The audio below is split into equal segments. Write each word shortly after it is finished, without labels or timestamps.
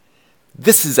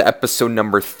This is episode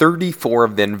number 34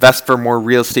 of the Invest for More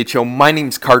Real Estate Show. My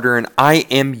name's Carter and I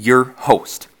am your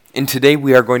host. And today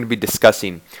we are going to be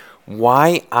discussing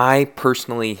why I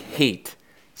personally hate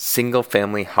single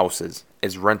family houses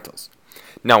as rentals.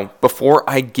 Now, before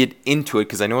I get into it,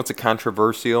 because I know it's a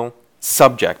controversial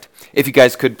subject, if you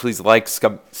guys could please like,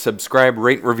 subscribe,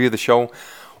 rate, and review the show,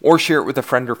 or share it with a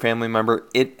friend or family member.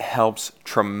 It helps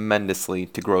tremendously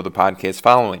to grow the podcast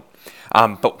following.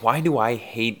 But why do I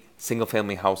hate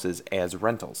single-family houses as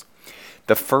rentals?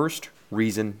 The first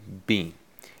reason being,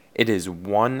 it is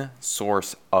one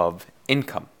source of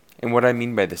income. And what I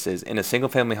mean by this is, in a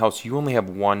single-family house, you only have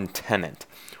one tenant,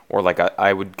 or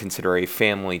I would consider a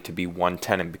family to be one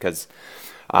tenant because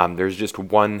there's just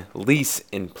one lease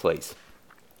in place.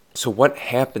 So what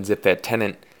happens if that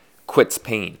tenant quits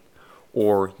paying,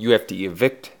 or you have to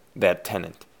evict that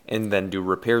tenant and then do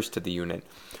repairs to the unit?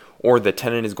 Or the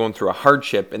tenant is going through a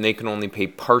hardship and they can only pay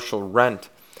partial rent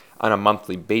on a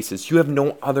monthly basis. You have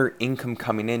no other income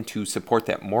coming in to support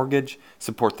that mortgage,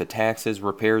 support the taxes,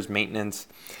 repairs, maintenance,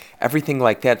 everything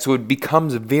like that. So it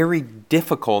becomes very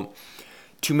difficult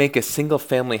to make a single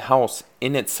family house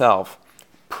in itself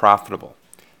profitable.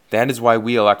 That is why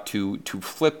we elect to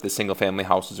flip the single family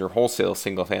houses or wholesale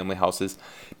single family houses,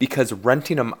 because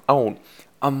renting them out,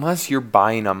 unless you're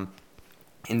buying them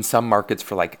in some markets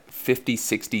for like 50,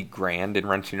 60 grand and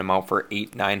renting them out for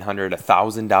 $800, $900,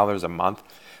 $1,000 a month,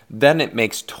 then it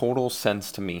makes total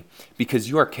sense to me, because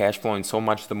you are cash flowing so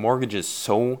much. The mortgage is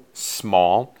so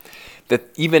small that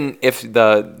even if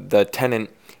the tenant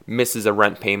misses a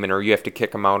rent payment or you have to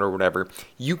kick them out or whatever,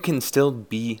 you can still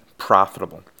be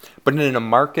profitable. But in a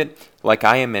market like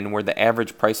I am in, where the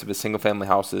average price of a single family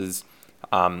house is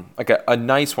a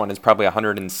nice one is probably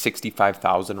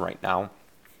 $165,000 right now,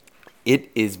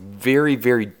 it is very,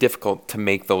 very difficult to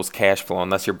make those cash flow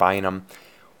unless you're buying them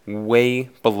way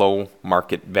below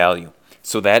market value.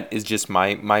 So that is just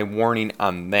my warning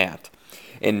on that.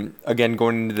 And again,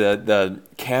 going into the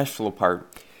cash flow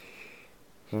part,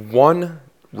 one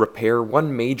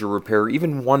major repair,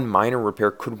 even one minor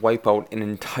repair could wipe out an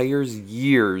entire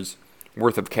year's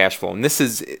worth of cash flow. And this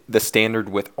is the standard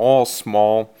with all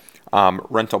small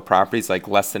rental properties, like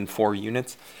less than 4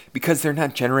 units, because they're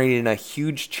not generating a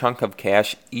huge chunk of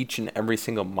cash each and every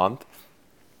single month.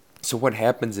 So what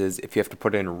happens is, if you have to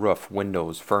put in a roof,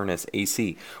 windows, furnace,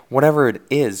 AC, whatever it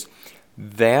is,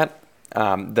 that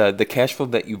the cash flow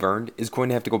that you've earned is going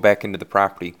to have to go back into the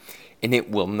property, and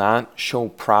it will not show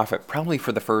profit probably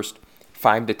for the first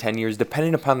 5 to 10 years,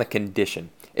 depending upon the condition.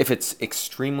 If it's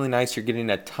extremely nice, you're getting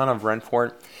a ton of rent for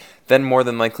it, then more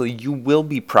than likely you will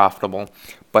be profitable.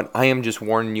 But I am just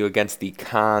warning you against the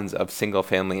cons of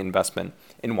single-family investment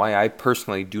and why I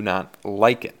personally do not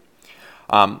like it.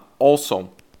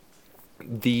 Also,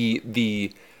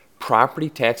 the property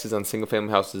taxes on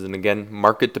single-family houses, and again,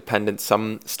 market dependent,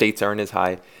 some states aren't as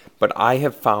high, but I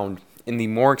have found in the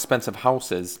more expensive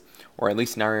houses, or at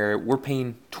least in our area, we're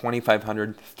paying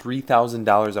 $2,500,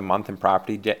 $3,000 a month in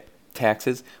property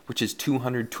taxes, which is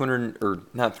 $200 or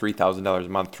not $3,000 a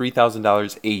month,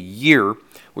 $3,000 a year,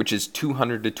 which is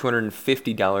 $200 to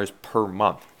 $250 per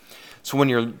month. So when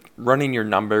you're running your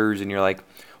numbers and you're like,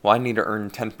 well, I need to earn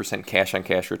 10% cash on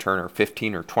cash return or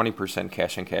 15 or 20%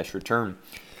 cash on cash return,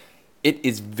 it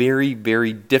is very,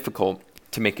 very difficult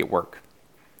to make it work.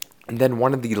 And then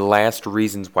one of the last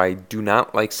reasons why I do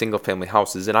not like single family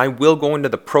houses, and I will go into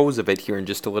the pros of it here in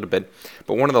just a little bit,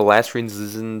 but one of the last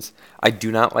reasons I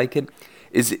do not like it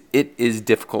is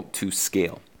difficult to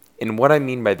scale. And what I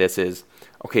mean by this is,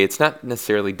 okay, it's not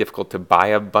necessarily difficult to buy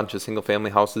a bunch of single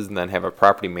family houses and then have a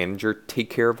property manager take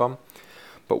care of them.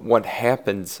 But what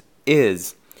happens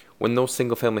is, when those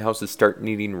single family houses start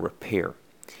needing repair,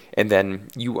 and then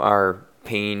you are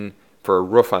paying for a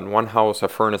roof on one house, a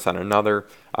furnace on another,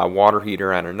 a water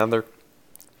heater on another,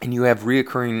 and you have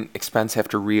reoccurring expense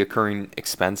after reoccurring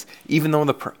expense, even though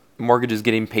the mortgage is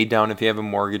getting paid down if you have a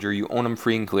mortgage, or you own them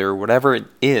free and clear, whatever it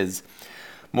is,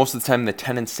 most of the time the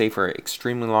tenants stay for an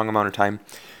extremely long amount of time,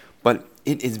 but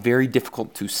it is very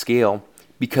difficult to scale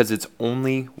because it's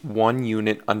only one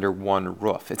unit under one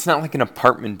roof. It's not like an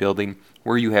apartment building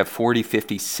where you have 40,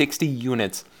 50, 60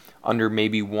 units under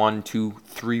maybe 1, 2,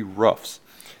 3 roofs.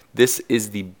 This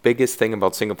is the biggest thing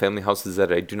about single-family houses that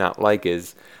I do not like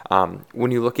is when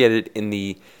you look at it in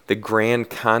the grand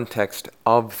context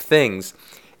of things,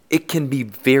 it can be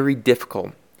very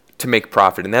difficult to make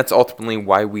profit. And that's ultimately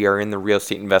why we are in the real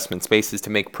estate investment space, is to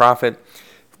make profit,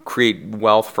 create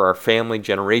wealth for our family,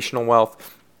 generational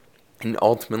wealth, and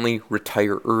ultimately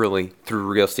retire early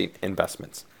through real estate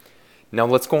investments. Now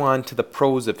let's go on to the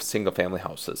pros of single-family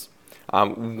houses.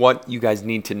 What you guys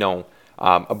need to know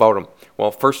about them.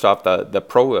 Well, first off, the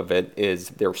pro of it is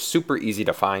they're super easy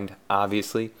to find,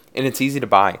 obviously, and it's easy to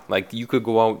buy. Like, you could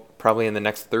go out probably in the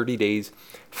next 30 days,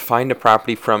 find a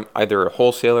property from either a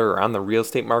wholesaler or on the real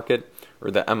estate market,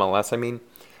 or the MLS,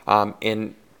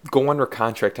 and go under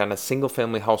contract on a single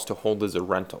family house to hold as a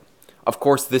rental. Of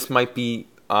course, this might be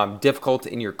difficult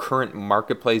in your current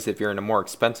marketplace if you're in a more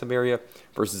expensive area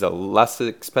versus a less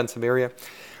expensive area.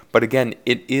 But again,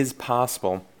 it is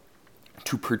possible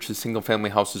to purchase single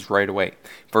family houses right away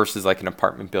versus like an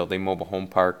apartment building, mobile home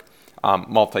park,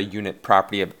 multi-unit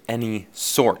property of any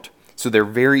sort. So they're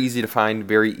very easy to find,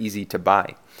 very easy to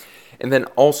buy. And then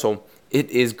also, it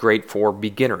is great for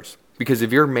beginners, because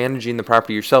if you're managing the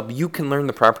property yourself, you can learn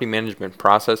the property management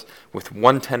process with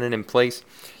one tenant in place.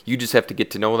 You just have to get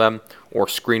to know them or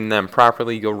screen them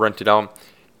properly. You'll rent it out.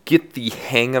 Get the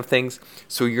hang of things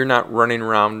so you're not running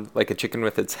around like a chicken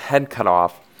with its head cut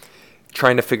off,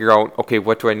 trying to figure out, okay,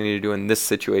 what do I need to do in this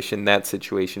situation, that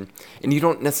situation. And you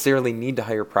don't necessarily need to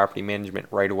hire property management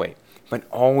right away, but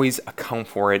always account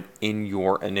for it in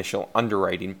your initial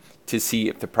underwriting to see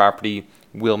if the property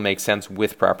will make sense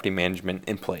with property management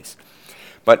in place.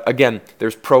 But again,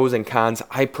 there's pros and cons.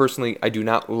 I do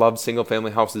not love single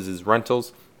family houses as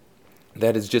rentals.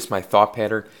 That is just my thought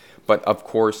pattern. But of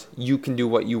course, you can do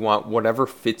what you want. Whatever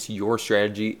fits your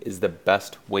strategy is the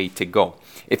best way to go.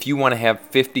 If you want to have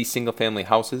 50 single family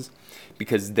houses,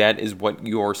 because that is what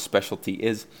your specialty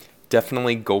is,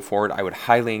 definitely go for it. I would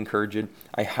highly encourage it.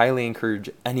 I highly encourage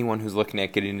anyone who's looking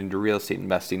at getting into real estate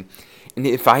investing. And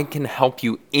if I can help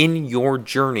you in your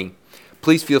journey,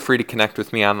 please feel free to connect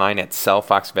with me online at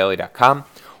sellfoxvalley.com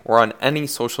or on any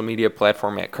social media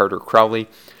platform at Carter Crowley.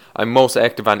 I'm most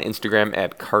active on Instagram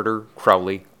at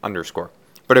CarterCrowley_.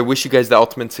 But I wish you guys the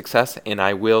ultimate success, and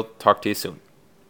I will talk to you soon.